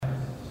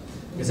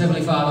Because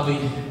Heavenly Father, we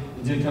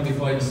do come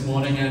before you this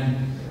morning and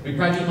we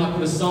pray that you might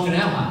put a song in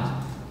our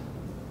heart.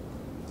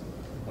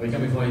 We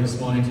come before you this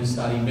morning to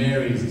study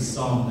Mary's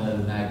song, the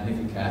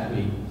Magnificat.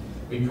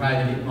 We pray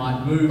that it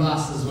might move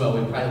us as well.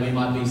 We pray that we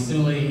might be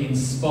similarly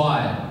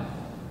inspired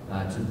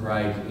to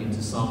break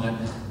into song, that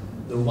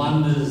the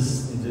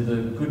wonders, into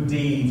the good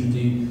deeds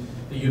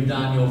that you've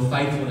done, your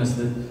faithfulness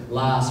that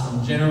lasts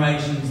from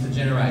generations to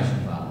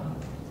generation, Father.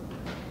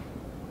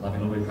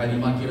 Loving Lord, we pray that you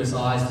might give us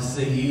eyes to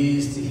see,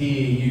 ears to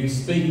hear you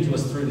speaking to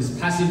us through this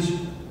passage.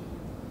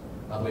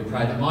 Father, we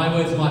pray that my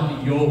words might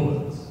be your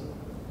words.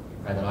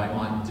 We pray that I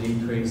might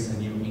decrease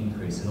and you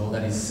increase in all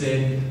that is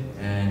said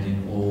and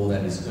in all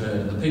that is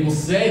heard. And the people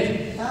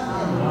said,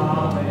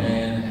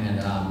 Amen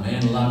and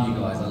Amen. Love you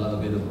guys. I love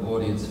a bit of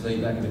audience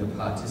feedback, a bit of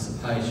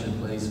participation.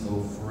 Please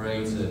feel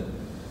free to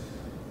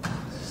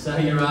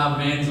say your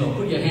amens or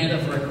put your hand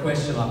up for a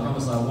question. I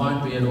promise I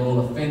won't be at all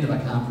offended. I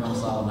can't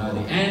promise I'll know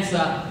the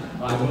answer.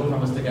 I will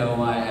promise to go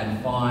away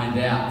and find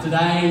out.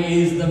 Today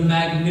is the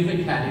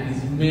Magnificat. It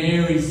is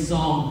Mary's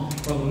song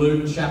from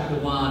Luke chapter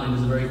 1. It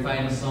is a very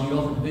famous song. You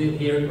often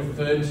hear it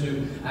referred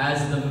to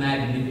as the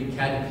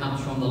Magnificat. It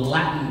comes from the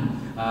Latin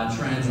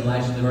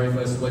translation, the very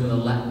first word in the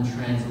Latin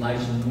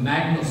translation,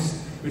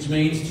 magnus, which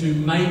means to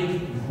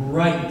make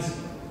great.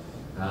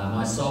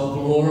 My soul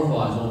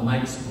glorifies or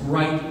makes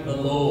great the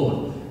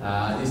Lord.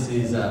 This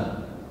is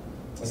a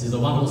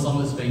wonderful song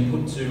that's been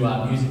put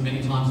to music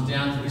many times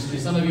down through history.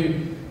 Some of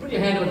you, put your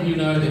hand up if you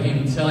know the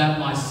hymn, Tell Out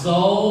My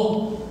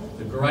Soul,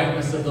 the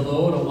greatness of the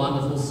Lord, a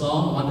wonderful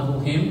song, a wonderful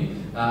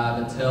hymn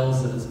that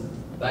tells that it's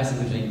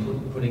basically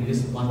been putting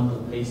this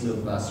wonderful piece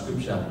of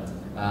scripture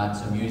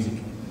to music.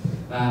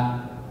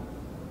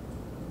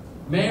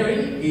 Mary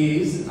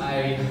is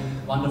a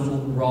wonderful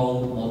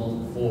role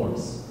model for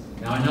us.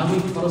 Now, I know we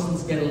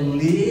Protestants get a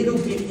little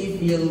bit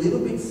iffy, a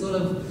little bit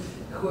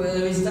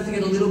we start to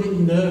get a little bit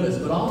nervous,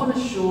 but I want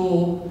to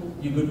assure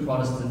you good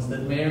Protestants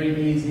that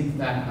Mary is in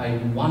fact a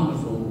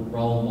wonderful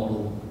role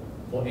model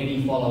for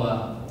any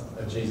follower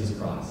of Jesus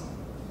Christ.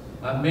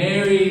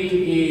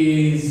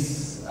 Mary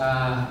is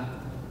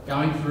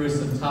going through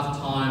some tough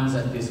times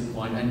at this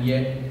point, and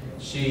yet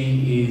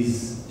she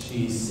is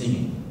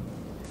singing.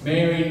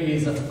 Mary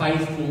is a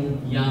faithful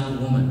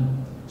young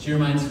woman. She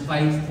remains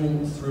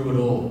faithful through it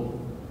all.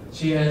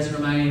 She has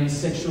remained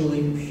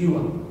sexually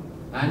pure,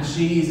 and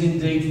she is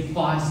indeed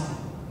feisty.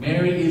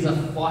 Mary is a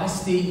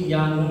feisty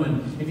young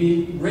woman. If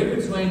you read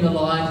between the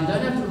lines, you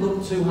don't have to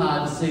look too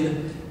hard to see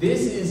that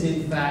this is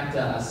in fact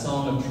a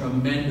song of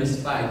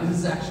tremendous faith. This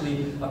is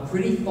actually a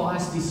pretty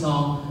feisty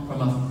song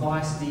from a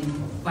feisty,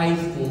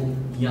 faithful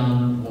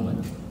young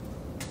woman.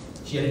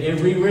 She had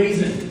every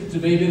reason to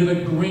be a bit of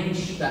a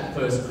Grinch that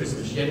first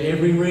Christmas. She had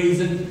every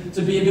reason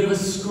to be a bit of a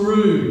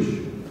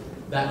Scrooge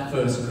that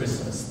first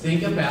Christmas.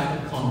 Think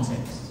about the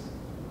context.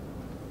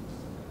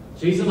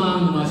 She's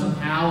among the most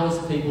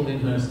powerless people in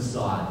her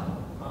society.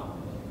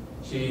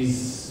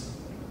 She's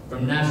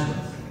from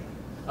Nazareth,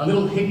 a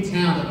little hick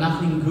town that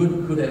nothing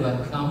good could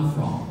ever come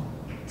from.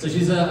 So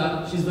she's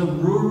the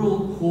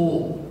rural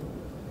poor.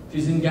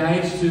 She's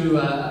engaged to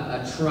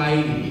a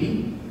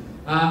tradie,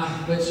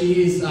 but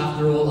she is,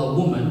 after all, a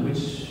woman,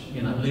 which,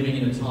 living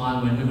in a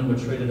time when women were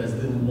treated as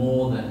little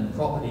more than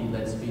property,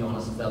 let's be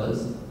honest,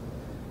 fellas.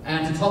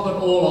 And to top it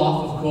all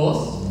off, of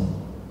course,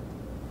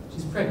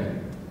 she's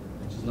pregnant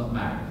and she's not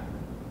married.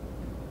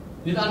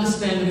 You need to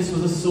understand that this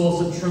was a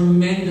source of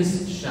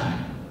tremendous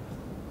shame.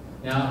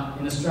 Now,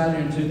 in Australia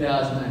in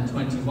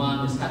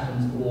 2021, this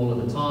happens all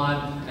of the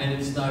time, and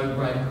it's no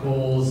great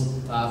cause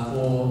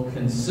for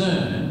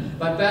concern.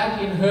 But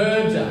back in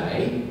her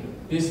day,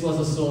 this was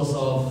a source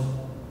of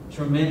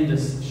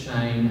tremendous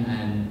shame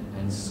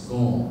and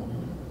scorn.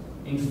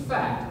 In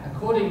fact,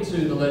 according to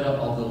the letter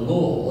of the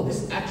law,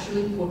 this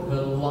actually put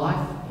her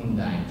life in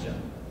danger.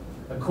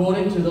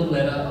 According to the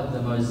letter of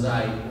the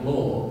Mosaic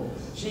law,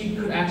 she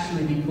could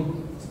actually be put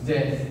to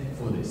death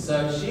for this.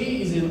 So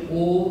she is in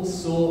all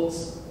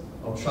sorts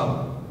of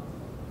trouble.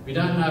 We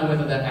don't know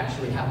whether that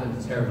actually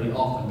happens terribly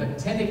often, but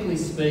technically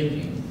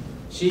speaking,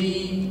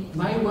 she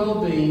may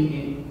well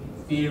be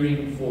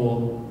fearing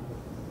for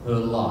her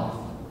life.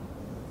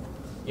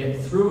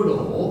 Yet through it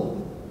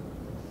all,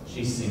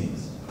 she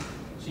sings.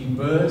 She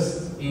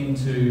bursts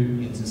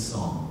into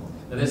song.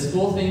 Now there's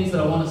four things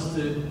that I want us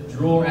to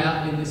draw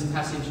out in this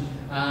passage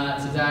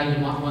today. You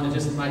might want to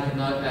just make a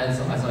note as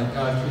I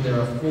go through. There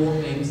are four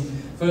things.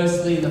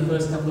 Firstly, in the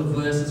first couple of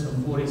verses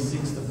from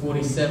 46 to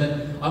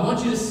 47, I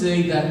want you to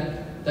see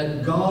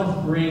that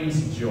God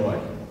brings joy.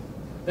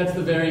 That's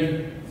the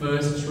very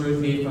first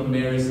truth here from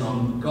Mary's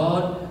song.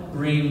 God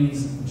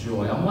brings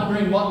joy. I'm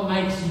wondering what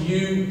makes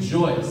you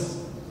joyous?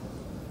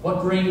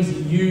 What brings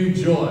you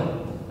joy?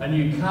 A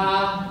new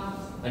car,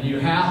 a new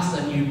house,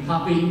 a new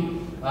puppy.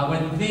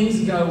 When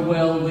things go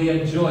well, we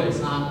are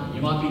joyous, aren't we?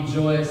 You might be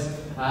joyous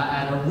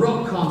at a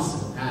rock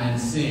concert and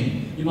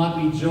sing. You might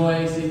be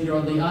joyous if you're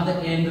on the other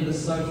end of the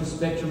social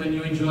spectrum and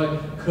you enjoy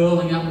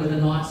curling up with a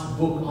nice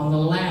book on the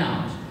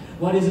lounge.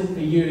 What is it for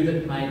you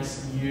that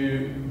makes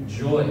you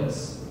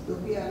joyous? To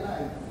be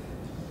alive.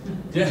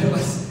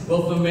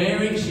 Well, for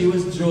Mary, she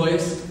was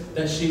joyous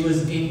that she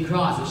was in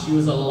Christ, that she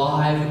was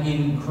alive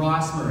in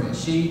Christ, Maria.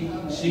 She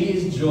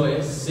is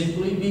joyous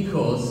simply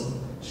because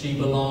she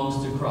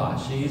belongs to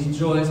Christ. She is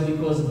joyous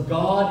because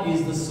God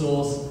is the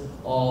source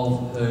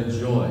of her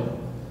joy.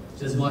 She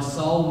says, my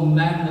soul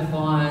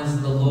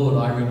magnifies the Lord.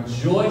 I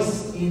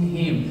rejoice in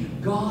him.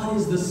 God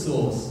is the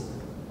source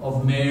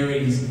of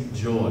Mary's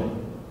joy.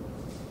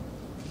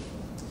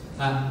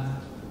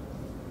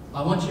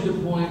 I want you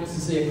to point to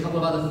see a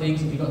couple of other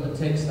things. If you've got the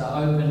text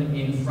open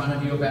in front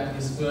of you about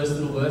this first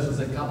little verse, there's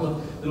a couple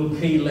of little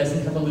key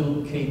lessons, a couple of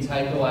little key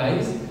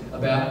takeaways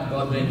about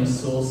God being the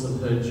source of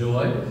her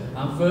joy.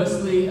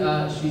 Firstly,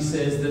 she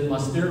says that my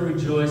spirit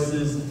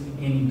rejoices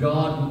in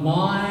God,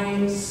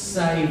 my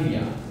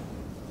Saviour.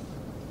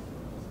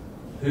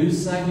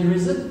 Whose Saviour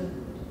is it?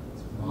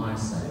 It's my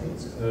Saviour.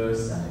 It's her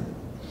Saviour.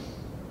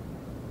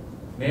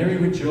 Mary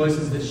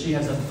rejoices that she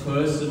has a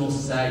personal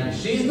Saviour.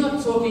 She's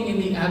not talking in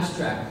the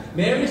abstract.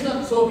 Mary's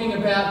not talking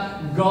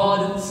about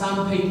God that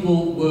some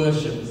people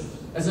worship.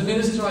 As a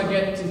minister, I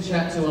get to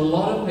chat to a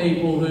lot of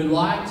people who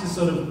like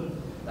to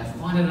they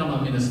find out I'm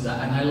a minister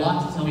and they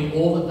like to tell me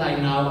all that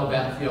they know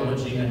about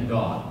theology and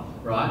God,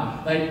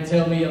 right? They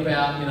tell me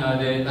about,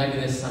 maybe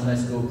their Sunday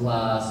school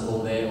class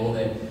or they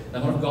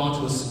might have gone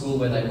to a school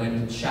where they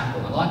went to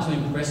chapel. They like to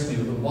impress me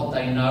with what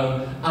they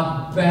know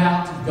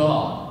about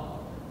God.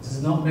 This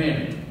is not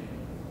Mary.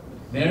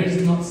 Mary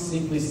is not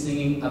simply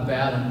singing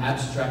about an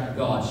abstract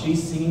God.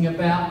 She's singing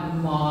about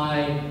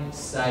my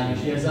Saviour.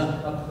 She has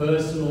a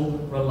personal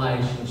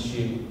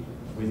relationship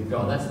with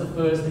God. That's the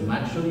first thing.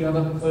 Make sure you have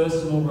a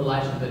personal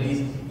relationship that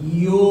is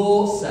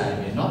your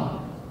Saviour,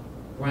 not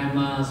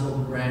grandma's or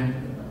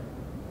grandpa's.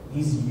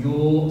 He's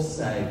your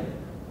Saviour.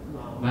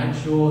 Make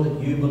sure that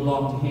you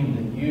belong to him,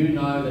 that you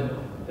know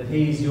that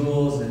he is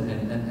yours and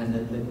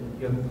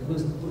that you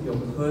put your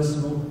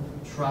personal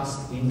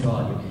trust in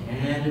God. You've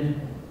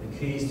handed the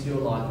keys to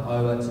your life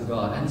over to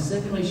God. And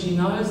secondly, she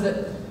knows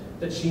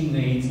that she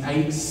needs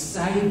a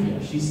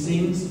Saviour. She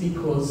sings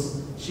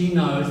because she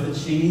knows that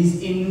she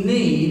is in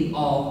need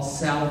of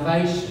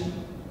salvation.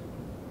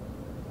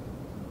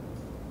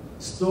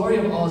 Story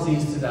of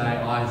Aussies today,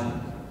 I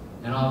think,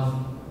 and I've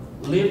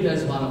lived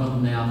as one of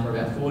them now for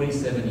about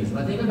 47 years, and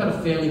I think I've got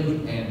a fairly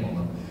good handle on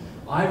them.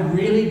 I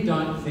really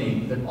don't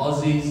think that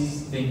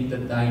Aussies think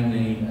that they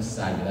need a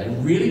Saviour. They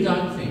really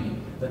don't think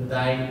that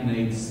they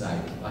need a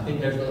Saviour. I think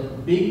there's a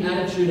big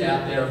attitude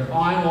out there of,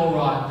 I'm all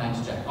right,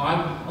 thanks Jack.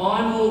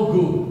 I'm all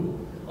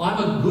good.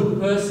 I'm a good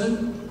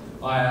person.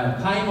 I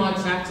pay my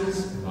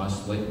taxes,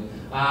 mostly.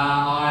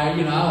 I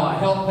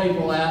help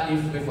people out.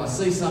 If I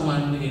see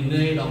someone in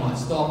need, I might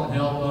stop and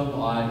help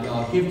them.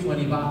 I give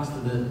 $20 to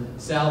the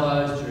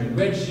salvos during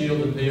Red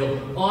Shield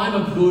appeal.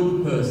 I'm a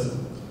good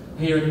person.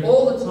 I hear it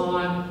all the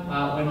time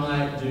when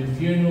I do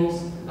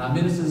funerals.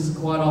 Ministers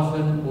quite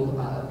often will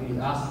be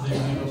asked to do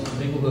funerals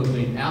for people who have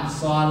been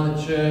outside of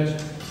the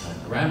church.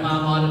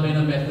 Grandma might have been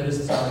a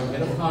Methodist, so we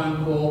get a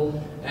phone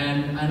call.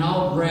 And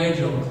old Reg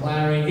or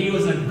Clary, he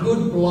was a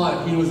good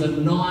bloke. He was a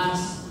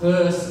nice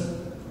person.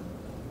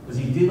 Because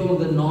he did all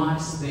the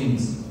nice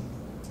things.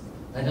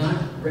 They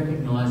don't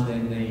recognise their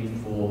need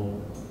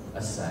for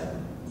a Saviour.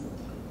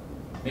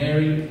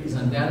 Mary is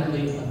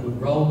undoubtedly a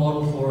good role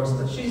model for us,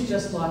 but she's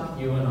just like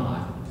you and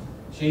I.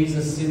 She's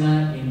a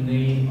sinner in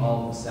need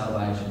of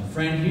salvation.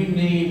 Friend, you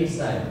need a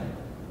Saviour.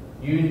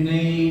 You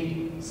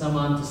need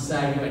someone to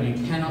save you, and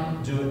you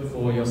cannot do it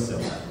for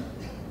yourself.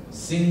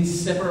 Sin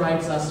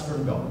separates us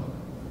from God.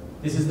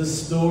 This is the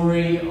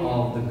story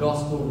of the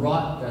gospel,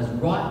 goes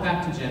right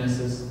back to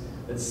Genesis,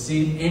 that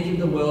sin entered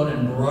the world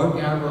and broke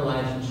our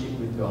relationship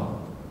with God.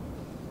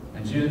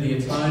 And due to the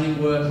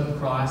atoning work of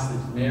Christ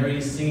that Mary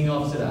is singing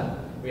of today,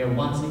 we are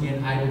once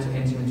again able to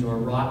enter into a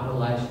right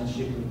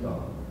relationship with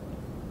God.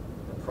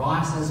 The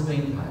price has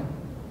been paid.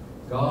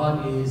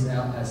 God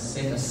has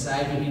sent a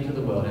Saviour into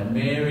the world, and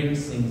Mary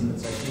sings it.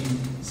 So she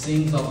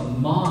sings of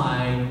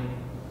my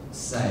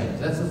Saviour.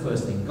 That's the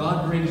first thing.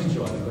 God brings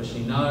joy because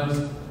she knows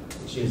that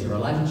she has a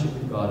relationship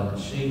with God and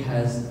that she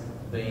has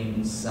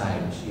been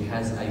saved. She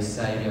has a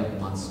Saviour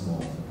once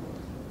more.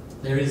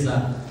 There is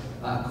a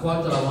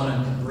quote that I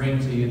want to bring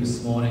to you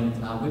this morning.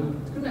 We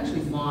couldn't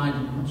actually find,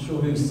 I'm not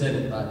sure who said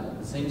it, but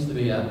it seems to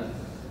be a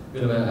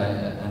bit of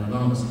an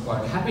anonymous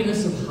quote.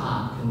 Happiness of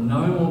heart can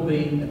no more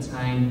be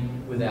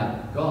attained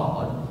without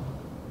God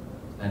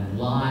than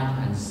light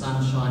and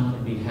sunshine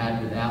can be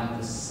had without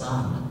the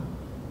sun.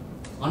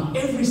 On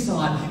every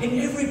side, in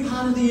every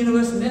part of the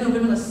universe, men and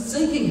women are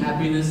seeking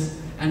happiness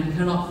and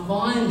cannot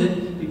find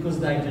it because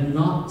they do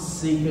not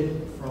seek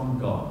it from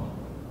God.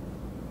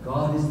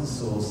 God is the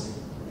source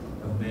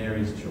of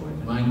Mary's joy.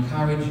 And I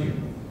encourage you,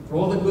 for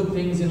all the good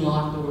things in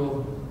life that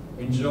we'll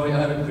enjoy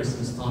over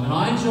Christmas time, and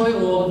I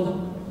enjoy all of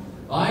them.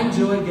 I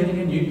enjoy getting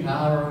a new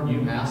car or a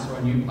new house or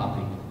a new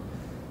puppy.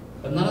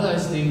 But none of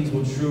those things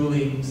will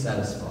truly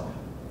satisfy.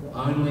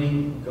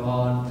 Only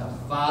God, our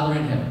Father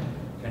in heaven,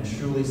 can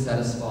truly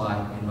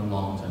satisfy in the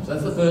long term. So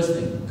that's the first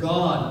thing.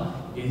 God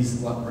is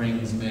what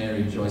brings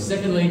Mary joy.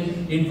 Secondly,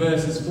 in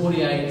verses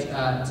 48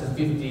 to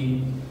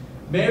 50,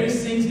 Mary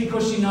sings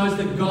because she knows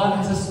that God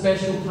has a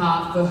special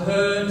part for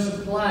her to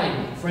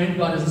play. Friend,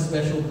 God has a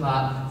special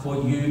part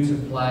for you to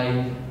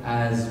play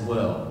as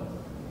well.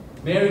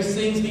 Mary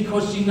sings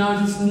because she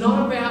knows it's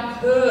not about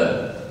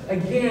her.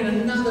 Again,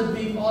 another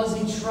big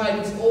Aussie trait.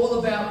 It's all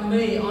about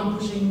me. I'm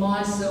pushing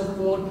myself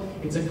forward.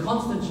 It's a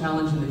constant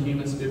challenge in the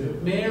human spirit.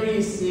 But Mary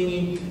is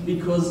singing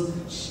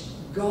because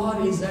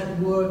God is at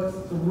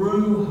work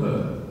through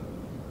her.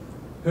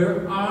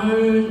 Her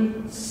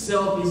own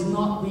self is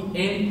not the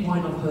end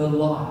point of her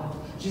life.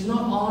 She's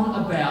not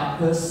on about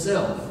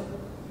herself.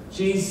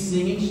 She's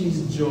singing,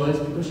 she's joyous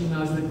because she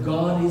knows that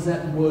God is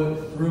at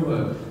work through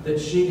her, that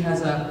she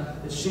has a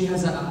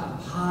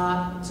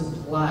part to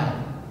play.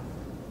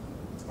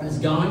 And it's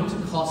going to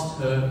cost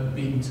her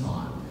big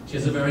time. She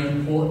has a very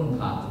important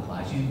part to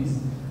play.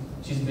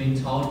 She's been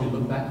told, if you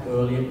look back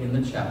earlier in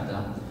the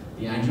chapter,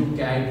 the angel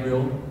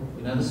Gabriel,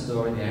 you know the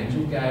story, the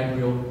angel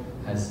Gabriel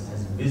has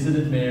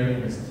visited Mary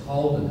and has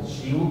told her that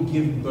she will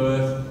give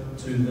birth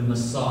to the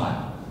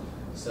Messiah.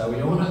 So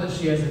we all know that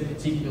she has a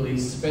particularly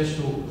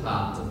special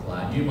part to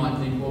play. You might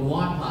think, well,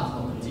 my part's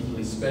not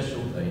particularly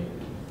special, Pete.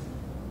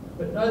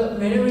 But know that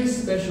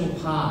Mary's special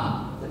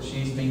part that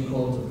she's been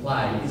called to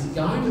play is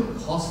going to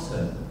cost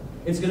her.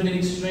 It's going to be an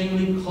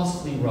extremely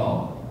costly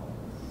role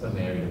for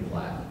Mary to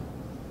play.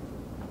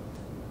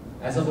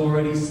 As I've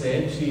already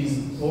said,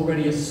 she's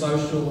already a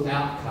social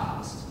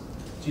outcast.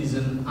 She's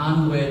an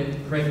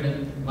unwed,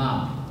 pregnant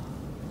mum.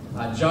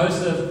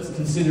 Joseph is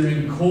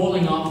considering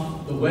calling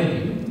off the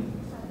wedding,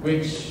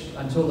 which,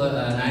 until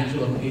an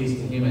angel appears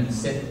to him and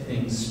set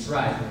things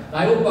straight,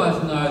 they will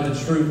both know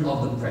the truth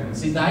of the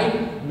pregnancy.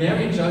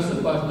 Mary and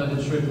Joseph both know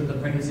the truth that the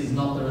pregnancy is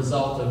not the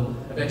result of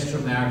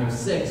extramarital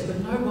sex, but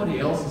nobody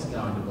else is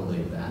going to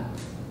believe that.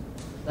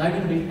 They're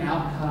going to be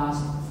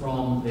outcast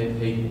from their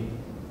people.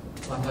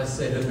 Like I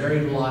said, her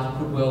very life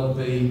could well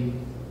be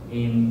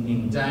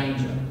in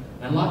danger.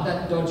 And like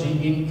that dodgy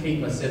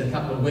innkeeper said a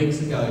couple of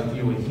weeks ago, if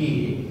you were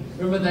here,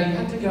 remember they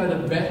had to go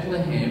to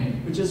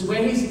Bethlehem, which is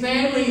where his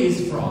family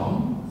is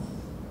from,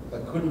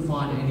 but couldn't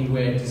find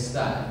anywhere to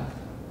stay.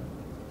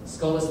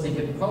 Scholars think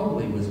it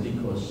probably was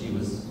because she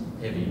was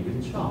heavy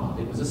with child.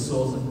 It was a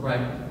source of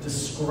great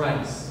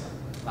disgrace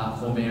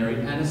for Mary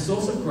and a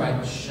source of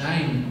great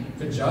shame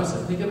for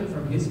Joseph. Think of it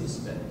from his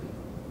perspective.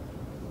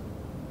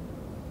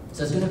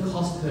 So it's going to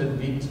cost her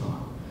big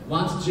time.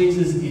 Once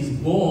Jesus is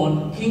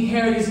born, King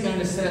Herod is going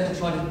to set out to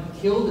try to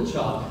kill the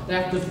child. They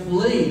have to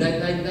flee. They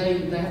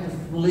have to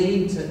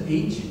flee to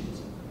Egypt.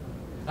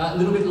 A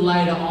little bit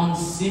later on,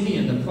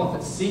 Simeon, the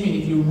prophet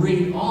Simeon, if you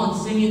read on,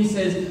 Simeon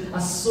says,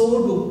 "A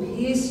sword will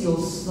pierce your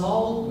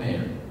soul,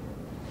 Mary."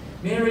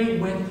 Mary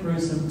went through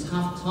some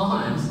tough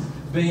times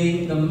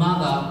being the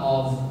mother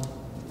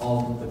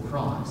of the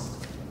Christ.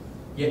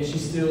 Yet she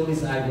still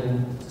is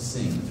able to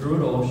sing. Through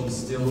it all, she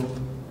still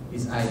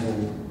is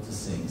able to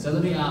sing. So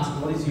let me ask,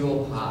 what is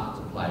your part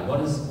to play? What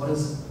has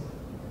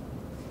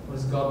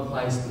God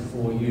placed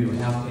before you?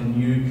 How can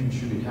you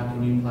contribute? How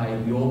can you play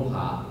your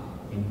part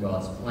in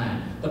God's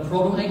plan? The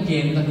problem,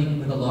 again, I think,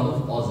 with a lot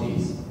of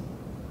Aussies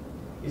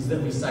is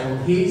that we say,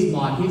 well, here's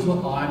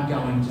what I'm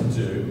going to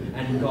do,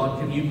 and God,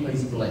 can you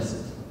please bless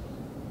it?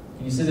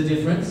 Can you see the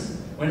difference?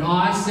 When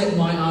I set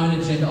my own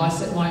agenda, I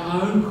set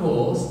my own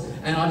course,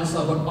 and I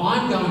decide what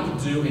I'm going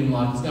to do in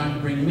life is going to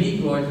bring me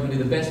glory, it's going to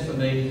be the best for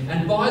me.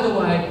 And by the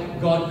way,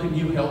 God, could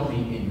you help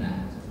me in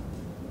that?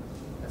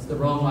 That's the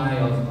wrong way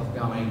of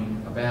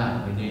going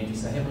about it. We need to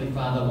say, Heavenly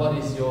Father, what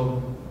is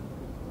your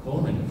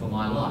calling for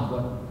my life?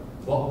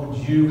 What would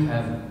you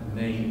have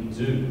me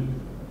do?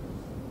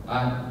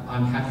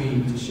 I'm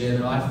happy to share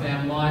that I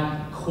found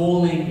my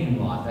calling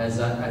in life as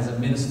a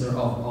minister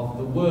of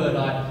the Word.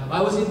 I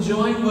was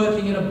enjoying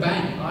working in a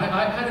bank.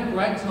 I had a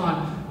great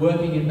time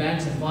working in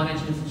banks and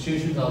financial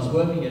institutions. I was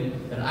working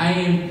at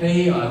AMP.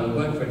 I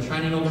worked for a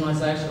training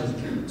organisation. I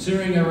was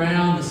touring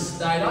around the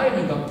state. I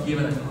even got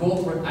given a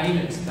corporate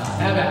Amex card.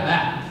 How about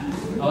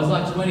that? I was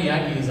like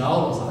 28 years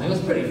old or something. It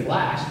was pretty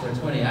flash for a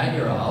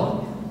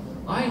 28-year-old.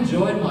 I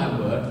enjoyed my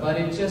work, but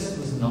it just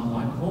was not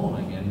my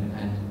calling and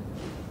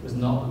was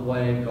not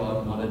where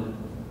God wanted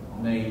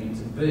me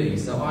to be.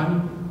 So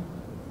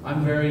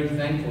I'm very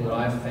thankful that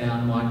I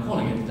found my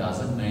calling. It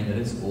doesn't mean that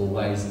it's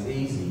always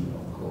easy,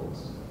 of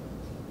course.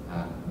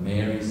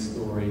 Mary's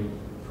story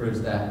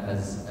proves that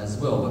as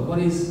well. But what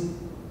is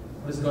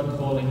God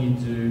calling you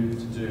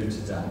to do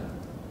today?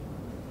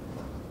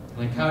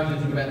 I encourage you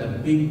to think about the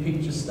big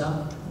picture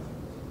stuff.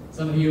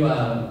 Some of you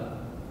are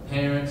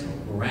parents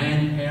or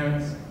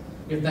grandparents.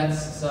 If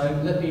that's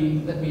so, let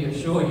me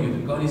assure you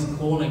that God is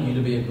calling you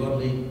to be a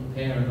godly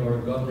parent or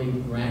a godly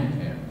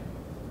grandparent.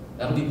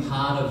 That'll be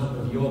part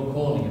of your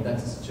calling, if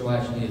that's the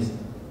situation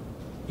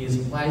He has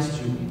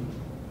placed you in.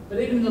 But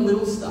even the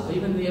little stuff,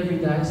 even the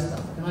everyday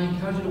stuff, can I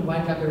encourage you to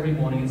wake up every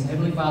morning and say,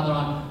 Heavenly Father,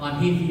 I'm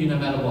here for you no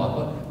matter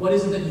what. What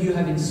is it that you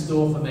have in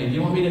store for me? Do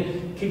you want me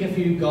to kick a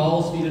few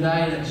goals for you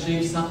today and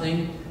achieve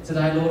something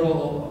today, Lord?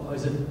 Or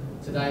is it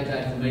today a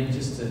day for me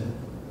just to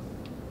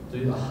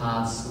do a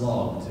hard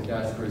slog, to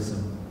go through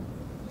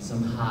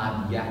some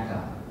hard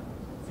yakka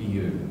for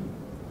you?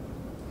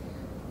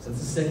 So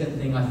that's the second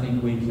thing I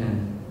think we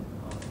can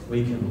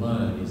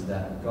learn, is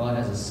that God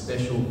has a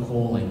special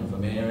calling for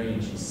Mary,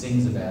 and she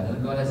sings about it.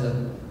 And God has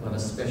a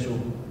special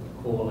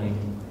calling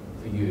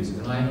for you. So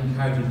can I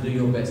encourage you to do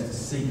your best to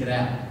seek it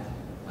out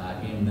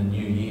in the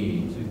new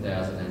year,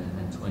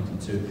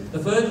 2022. The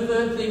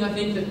third thing I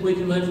think that we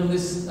can learn from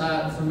this,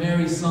 from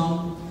Mary's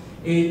song,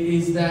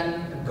 is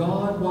that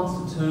God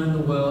wants to turn the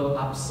world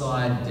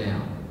upside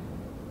down.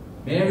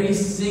 Mary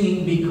is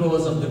singing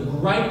because of the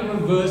great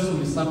reversal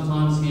you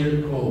sometimes hear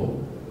it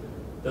called.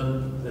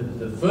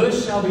 The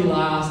first shall be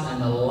last,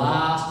 and the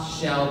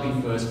last shall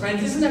be first.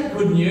 Friends, isn't that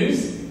good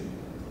news?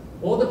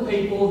 All the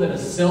people that are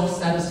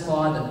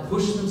self-satisfied, that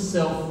push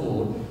themselves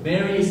forward,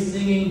 Mary is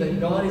singing that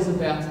God is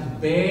about to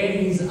bare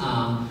his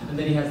arm, and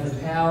that he has the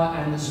power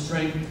and the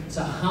strength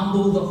to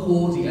humble the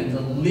haughty and to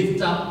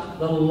lift up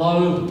the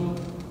lowly.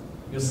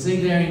 You'll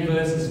see there in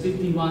verses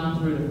 51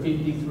 through to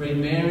 53,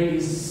 Mary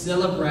is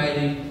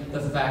celebrating the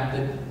fact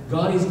that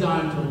God is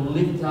going to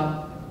lift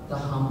up the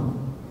humble.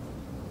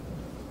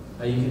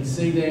 You can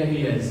see there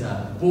he has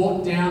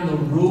brought down the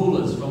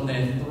rulers from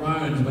their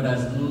thrones, but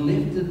has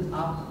lifted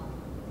up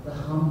the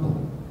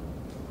humble.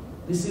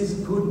 This is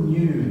good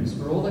news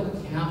for all the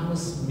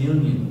countless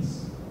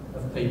millions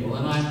of people.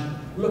 And I'm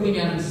looking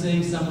at and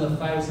seeing some of the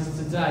faces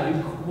today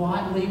who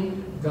quietly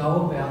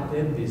go about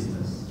their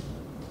business,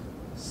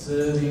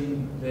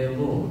 serving their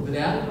Lord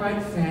without a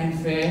great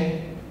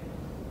fanfare.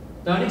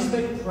 Don't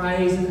expect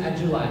praise and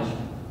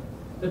adulation.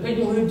 The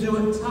people who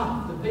do it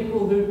tough, the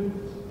people who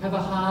have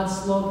a hard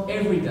slog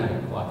every day,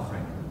 quite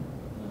frankly.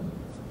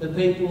 The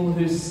people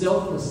who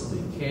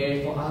selflessly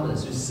care for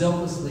others, who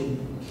selflessly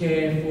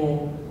care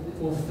for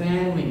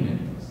family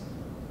members.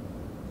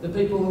 The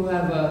people who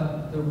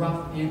have the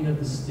rough end of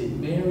the stick.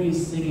 Mary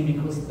is singing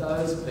because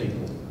those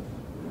people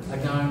are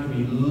going to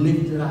be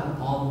lifted up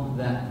on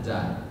that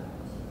day.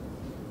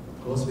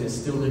 Of course, we're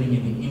still living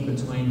in the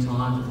in-between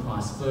times of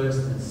Christ's first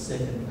and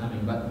second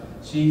coming, but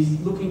she's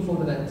looking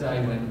forward to that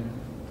day when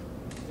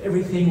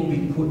everything will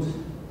be put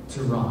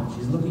to right.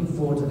 She's looking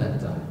forward to that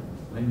day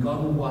when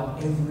God will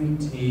wipe every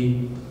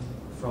tear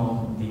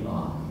from the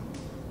eye.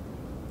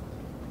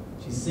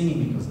 She's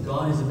singing because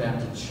God is about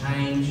to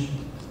change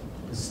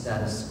the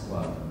status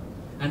quo.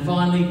 And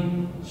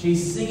finally,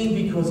 she's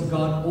singing because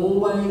God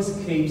always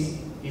keeps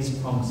his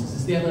promises.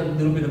 This is the other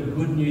little bit of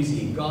good news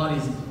here. God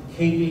is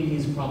keeping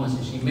his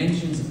promises. She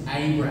mentions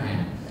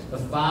Abraham, the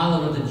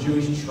father of the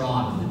Jewish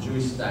tribe, of the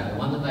Jewish state, the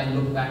one that they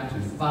look back to,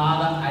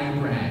 Father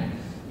Abraham.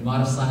 You might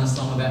have sung a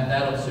song about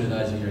that or two,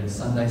 those of you in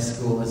Sunday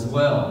school as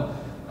well.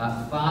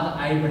 Father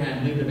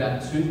Abraham lived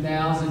about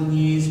 2,000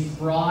 years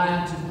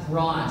prior to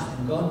Christ,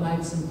 and God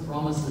made some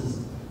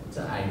promises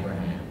to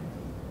Abraham.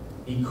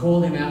 He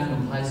called him out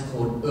from a place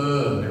called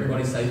Ur.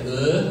 Everybody say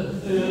Ur?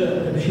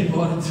 In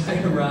modern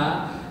day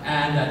Iraq.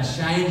 And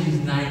changed his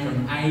name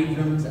from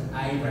Abram to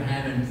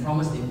Abraham, and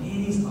promised him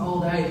in his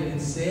old age, and in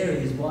Sarah,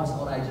 his wife's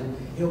old age, that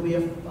he'll be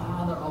a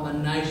father of a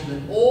nation,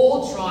 that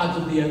all tribes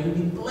of the earth will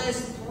be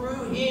blessed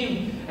through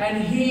him.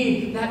 And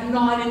here, that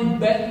night in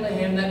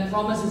Bethlehem, that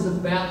promise is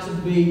about to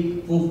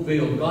be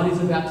fulfilled. God is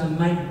about to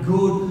make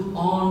good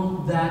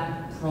on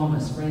that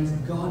promise. Friends,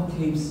 God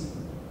keeps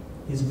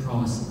his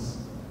promises.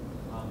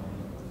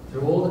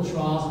 Through all the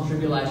trials and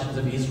tribulations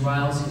of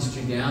Israel's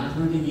history, down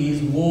through the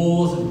years,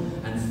 wars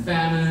and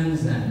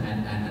famines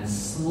and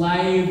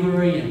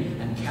slavery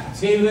and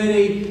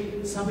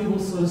captivity, some people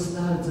sort of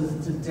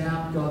started to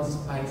doubt God's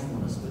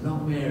faithfulness, but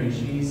not Mary.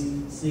 She's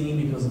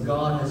singing because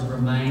God has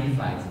remained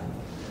faithful,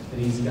 that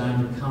he's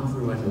going to come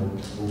through and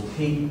will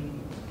keep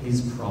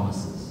his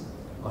promises.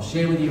 I'll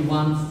share with you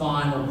one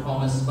final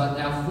promise, but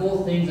our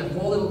four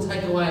little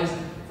takeaways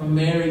from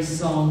Mary's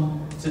song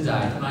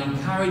today. And I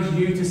encourage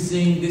you to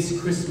sing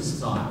this Christmas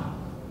time,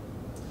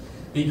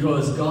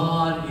 because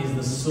God is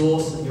the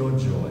source of your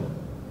joy.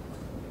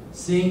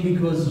 Sing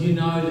because you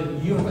know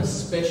that you have a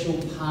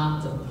special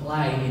part to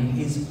play in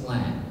his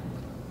plan.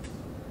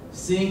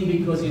 Sing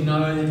because you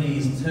know that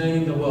he's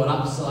turning the world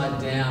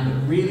upside down,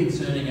 but really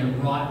turning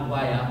it right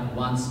way up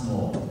once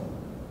more.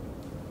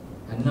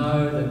 And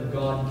know that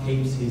God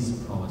keeps his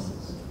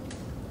promises.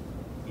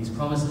 He's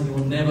promised that he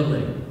will never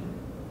leave.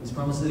 He's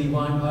promised that he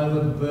won't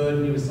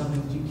overburden you with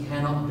something that you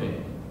cannot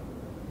bear.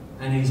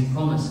 And he's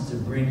promised to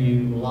bring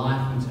you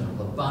life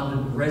eternal,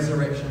 abundant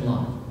resurrection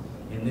life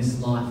in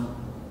this life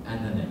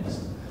and the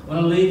next. I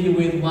want to leave you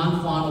with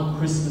one final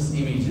Christmas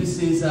image.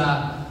 This is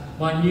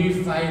my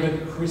new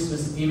favourite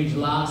Christmas image.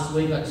 Last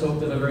week I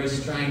talked of a very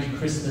strange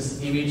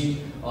Christmas image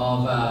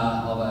of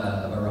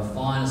a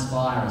refiner's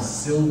fire, a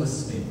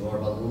silversmith, or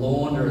of a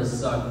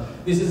launderer's soap.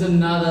 This is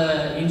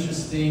another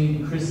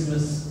interesting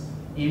Christmas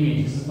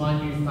image. This is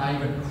my new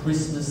favourite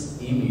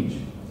Christmas image.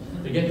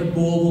 Forget the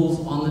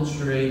baubles on the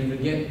tree,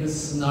 forget the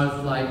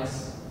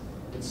snowflakes.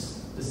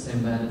 It's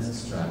December and it's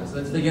Australia, so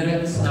let's forget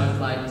about the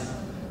snowflakes.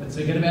 Let's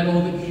forget about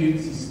all the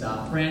cutesy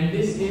stuff. Friend,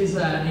 this is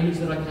an image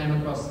that I came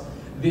across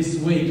this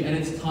week, and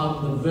it's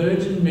titled "The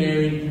Virgin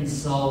Mary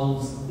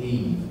Consoles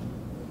Eve."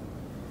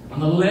 On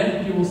the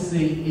left you will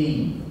see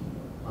Eve.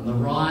 On the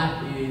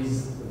right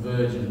is the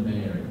Virgin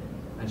Mary.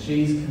 and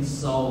she's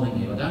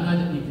consoling Eve. I don't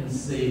know that you can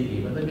see it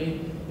here, but let me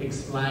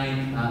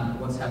explain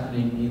what's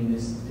happening in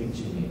this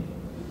picture here.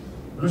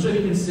 I'm not sure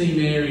if you can see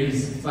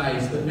Mary's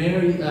face, but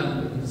you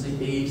can see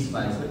Eve's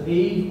face. But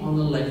Eve on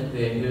the left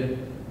there,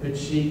 her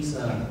cheeks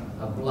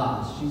are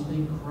blushed. She's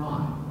been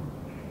crying.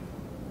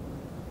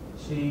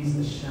 She's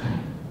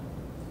ashamed.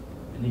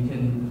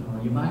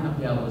 And you may not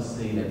be able to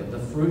see that, but the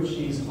fruit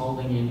she's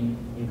holding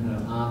in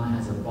her arm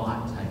has a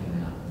bite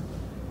taken out.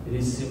 It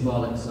is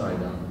symbolic, sorry,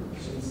 darling.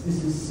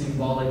 This is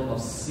symbolic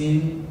of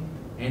sin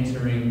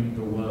entering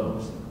the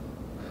world.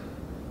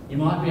 You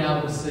might be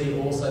able to see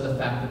also the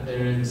fact that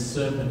the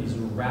serpent is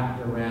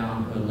wrapped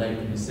around her leg.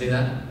 Can you see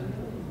that?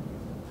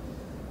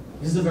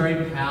 This is a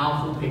very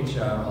powerful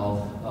picture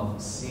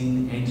of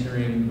sin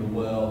entering the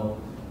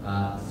world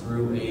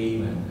through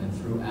Eve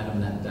and through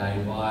Adam that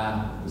day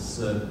via the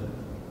serpent.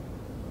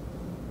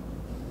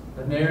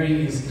 But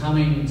Mary is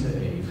coming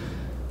to Eve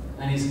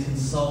and is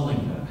consoling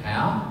her.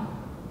 How?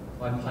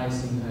 By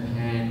placing her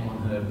hand on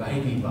her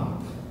baby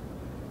bump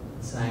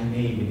and saying,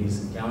 Eve, it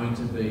is going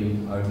to be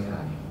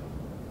okay.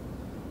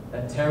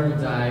 That terrible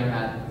day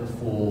at the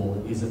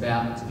fall is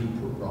about to be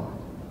put right.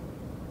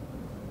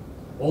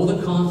 All the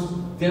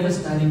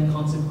devastating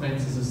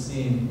consequences of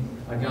sin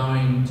are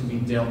going to be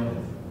dealt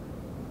with.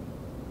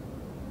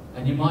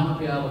 And you might not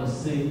be able to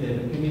see it there,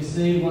 but can you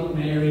see what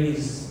Mary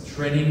is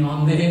treading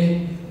on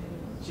there?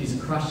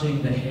 She's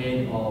crushing the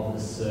head of the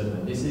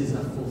serpent. This is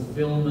a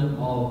fulfillment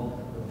of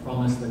the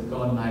promise that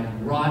God made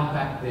right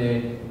back there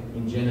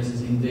in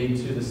Genesis. Indeed,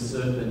 to the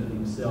serpent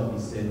himself, he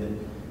said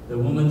that the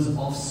woman's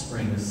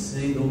offspring,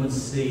 the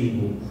woman's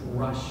seed, will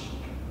crush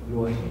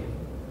your head.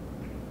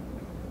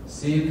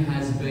 Sin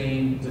has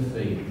been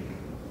defeated.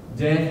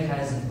 Death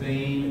has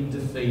been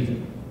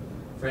defeated.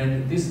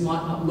 Friend, this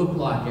might not look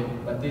like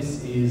it, but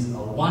this is a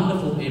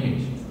wonderful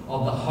image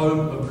of the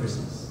hope of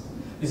Christmas.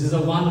 This is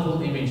a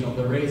wonderful image of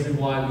the reason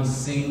why we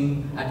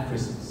sing at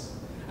Christmas.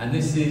 And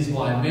this is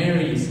why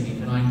Mary is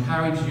singing. And I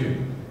encourage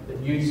you that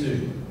you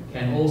too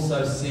can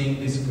also sing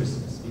this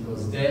Christmas,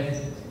 because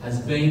death has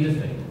been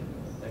defeated,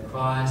 that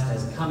Christ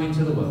has come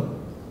into the world,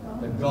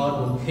 that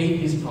God will keep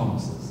his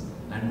promises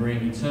and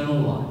bring eternal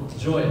life,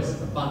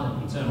 joyous,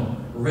 abundant, eternal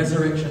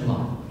resurrection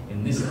life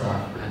in this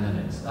life and the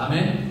next.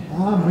 Amen?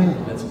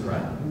 Amen. Let's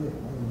pray.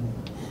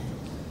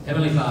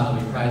 Heavenly Father,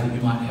 we pray that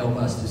you might help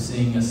us to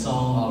sing a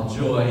song of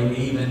joy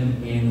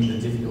even in the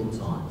difficult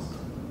times.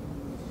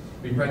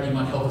 We pray that you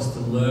might help us to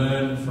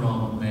learn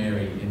from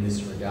Mary in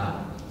this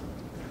regard.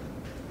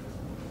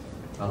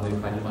 Father,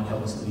 we pray that you might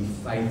help us to be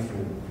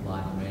faithful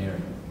like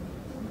Mary.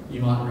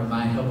 You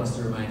might help us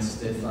to remain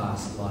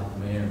steadfast like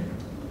Mary.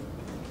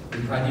 We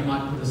pray that you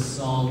might put a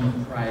song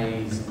of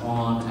praise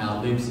on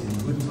our lips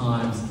in good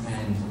times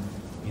and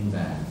in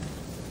bad.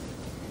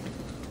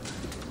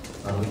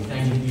 Father, we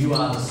thank you that you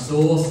are the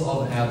source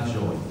of our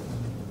joy.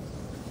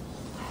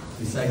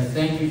 We say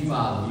thank you,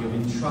 Father, that you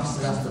have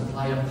entrusted us to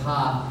play a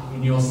part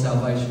in your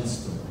salvation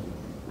story.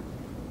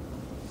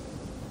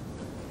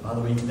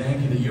 Father, we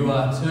thank you that you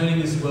are turning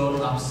this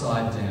world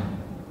upside down.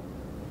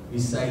 We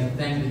say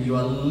thank you that you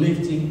are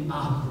lifting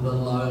up the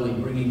lowly,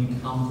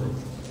 bringing comfort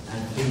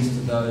and peace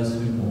to those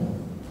who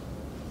mourn.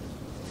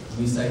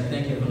 We say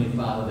thank you, Heavenly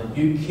Father, that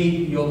you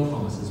keep your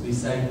promises. We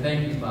say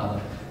thank you,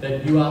 Father,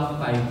 that you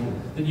are faithful,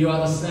 that you are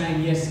the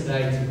same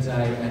yesterday,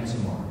 today, and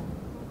tomorrow.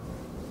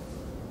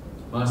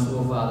 Most of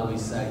all, Father, we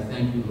say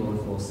thank you, Lord,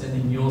 for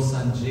sending your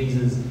Son,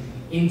 Jesus,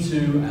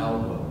 into our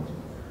world.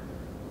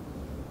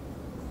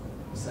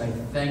 We say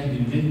thank you that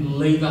you didn't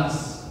leave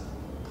us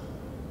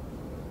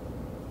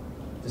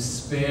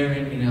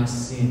despairing in our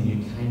sin.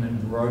 You came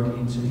and broke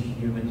into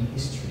human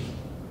history.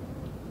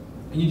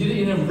 And you did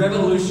it in a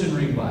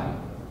revolutionary way.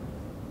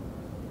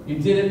 You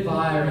did it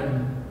via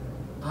an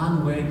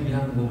unwed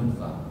young woman,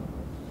 Father,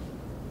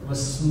 from a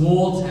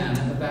small town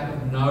at the back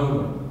of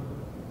nowhere.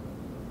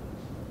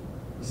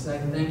 We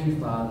say thank you,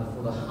 Father,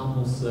 for the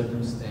humble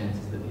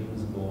circumstances that he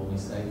was born. We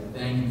say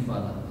thank you,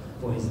 Father,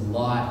 for his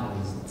life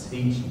and his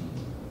teaching.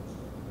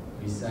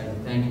 We say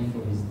thank you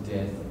for his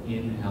death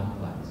in our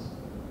place.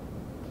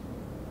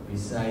 We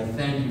say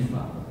thank you,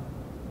 Father,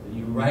 that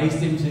you raised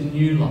him to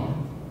new life.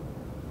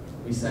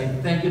 We say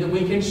thank you that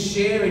we can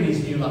share in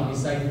his new life. We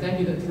say thank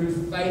you that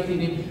through faith in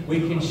him, we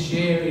can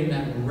share in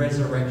that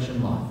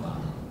resurrection life,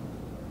 Father.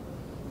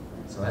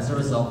 So as a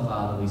result,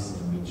 Father, we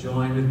sing. We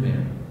join with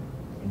Mary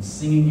in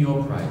singing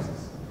your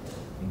praises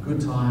in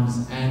good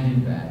times and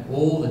in bad,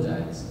 all the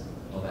days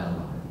of our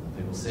life.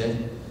 People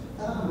said,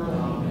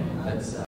 Amen. Let's